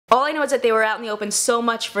All I know is that they were out in the open so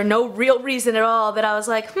much for no real reason at all that I was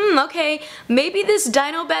like, okay, maybe this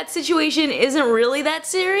dino bat situation isn't really that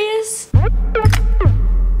serious?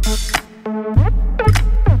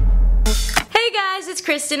 Hey guys, it's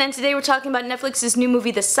Kristen, and today we're talking about Netflix's new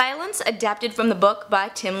movie The Silence, adapted from the book by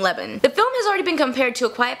Tim Levin. The film has already been compared to A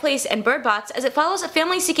Quiet Place and Bird Box, as it follows a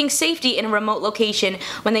family seeking safety in a remote location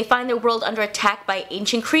when they find their world under attack by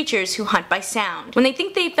ancient creatures who hunt by sound. When they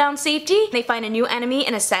think they've found safety, they find a new enemy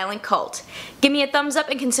in a silent cult. Give me a thumbs up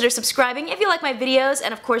and consider subscribing if you like my videos,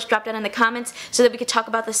 and of course drop down in the comments so that we could talk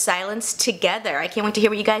about The Silence together. I can't wait to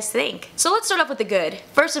hear what you guys think. So let's start off with the good.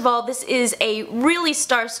 First of all, this is a really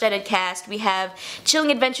star-studded cast. We have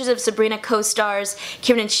Chilling Adventures of Sabrina co-stars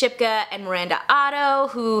Kiernan, Shipka, and Miranda Otto,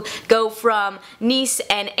 who go from niece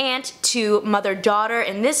and aunt to mother-daughter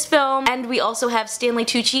in this film, and we also have Stanley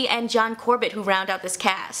Tucci and John Corbett who round out this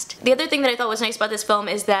cast. The other thing that I thought was nice about this film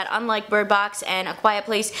is that unlike Bird Box and A Quiet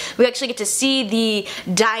Place, we actually get to see the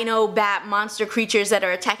dino bat monster creatures that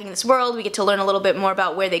are attacking this world. We get to learn a little bit more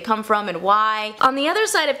about where they come from and why. On the other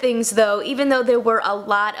side of things though, even though there were a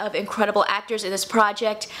lot of incredible actors in this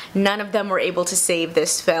project, none of them were able to save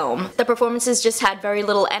this film. The performances just had very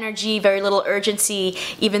little energy, very little urgency,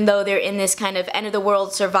 even though they're in this kind of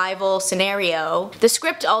end-of-the-world survival scenario. The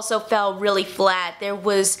script also fell really flat. There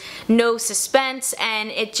was no suspense, and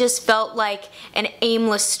it just felt like an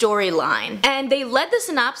aimless storyline. And they led the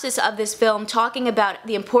synopsis of this film talking about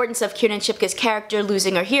the importance of Kiernan Shipka's character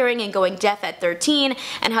losing her hearing and going deaf at 13,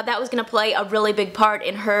 and how that was going to play a really big part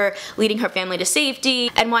in her leading her family to safety,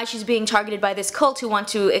 and why she's being targeted by this cult who want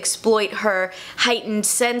to exploit her heightened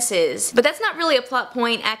senses. But that's not really a plot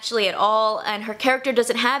point actually at all, and her character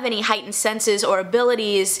doesn't have any heightened senses or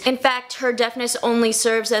abilities. In fact, her deafness only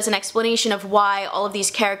serves as an explanation of why all of these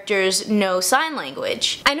characters know sign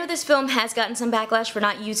language. I know this film has gotten some backlash for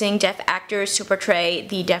not using deaf actors to portray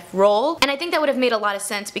the deaf role, and I think that would have made a lot of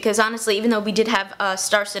sense because honestly, even though we did have a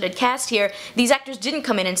star-studded cast here, these actors didn't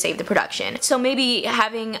come in and save the production. So maybe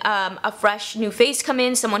having a fresh new face come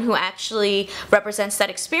in, someone who actually represents that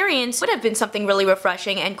experience, would have been something really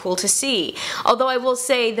refreshing and cool to see. Although I will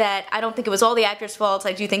say that I don't think it was all the actors' fault.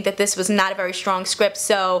 I do think that this was not a very strong script,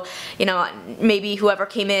 so you know, maybe whoever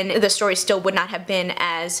came in, the story still would not have been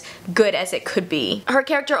as good as it could be. Her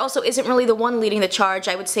character also isn't really the one leading the charge.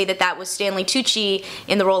 I would say that that was Stanley Tucci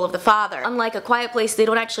in the role of the father. Unlike A Quiet Place, they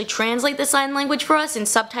don't actually translate the sign language for us in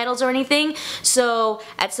subtitles or anything, so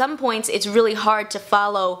at some points it's really hard to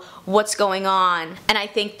follow what's going on, and I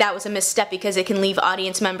think that was a misstep because it can leave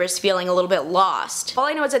audience members feeling a little bit lost. All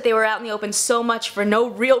I know is that they were out in the open so much for no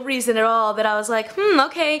real reason at all that I was like,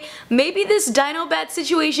 okay, maybe this dino bat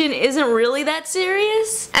situation isn't really that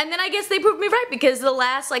serious? And then I guess they proved me right, because the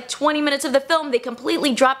last like 20 minutes of the film they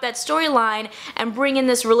completely dropped that storyline and bring in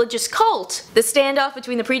this religious cult. The standoff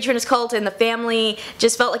between the preacher and his cult and the family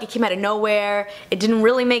just felt like it came out of nowhere. It didn't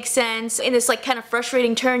really make sense. In this like kind of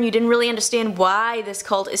frustrating turn, you didn't really understand why this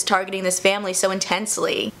cult is targeting this family so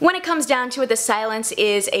intensely. When it comes down to it, The Silence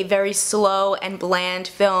is a very slow and bland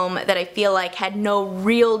film that I feel like had no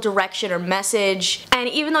real direction or message, and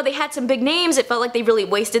even though they had some big names, it felt like they really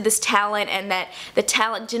wasted this talent, and that the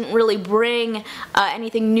talent didn't really bring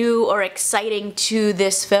anything new or exciting to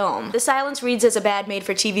this film. The Silence reads as a bad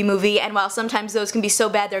made-for-TV movie, and while sometimes those can be so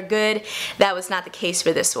bad they're good, that was not the case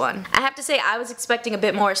for this one. I have to say I was expecting a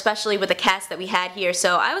bit more, especially with the cast that we had here,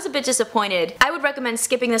 so I was a bit disappointed. I would recommend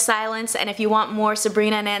skipping The Silence, and if you want more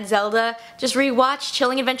Sabrina and Aunt Zelda, just rewatch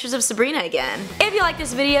Chilling Adventures of Sabrina again. If you like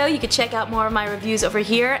this video, you could check out more of my reviews over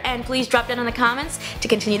here, and please drop down in the comments to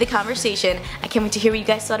continue the conversation. I can't wait to hear what you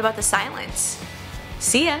guys thought about The Silence.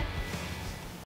 See ya!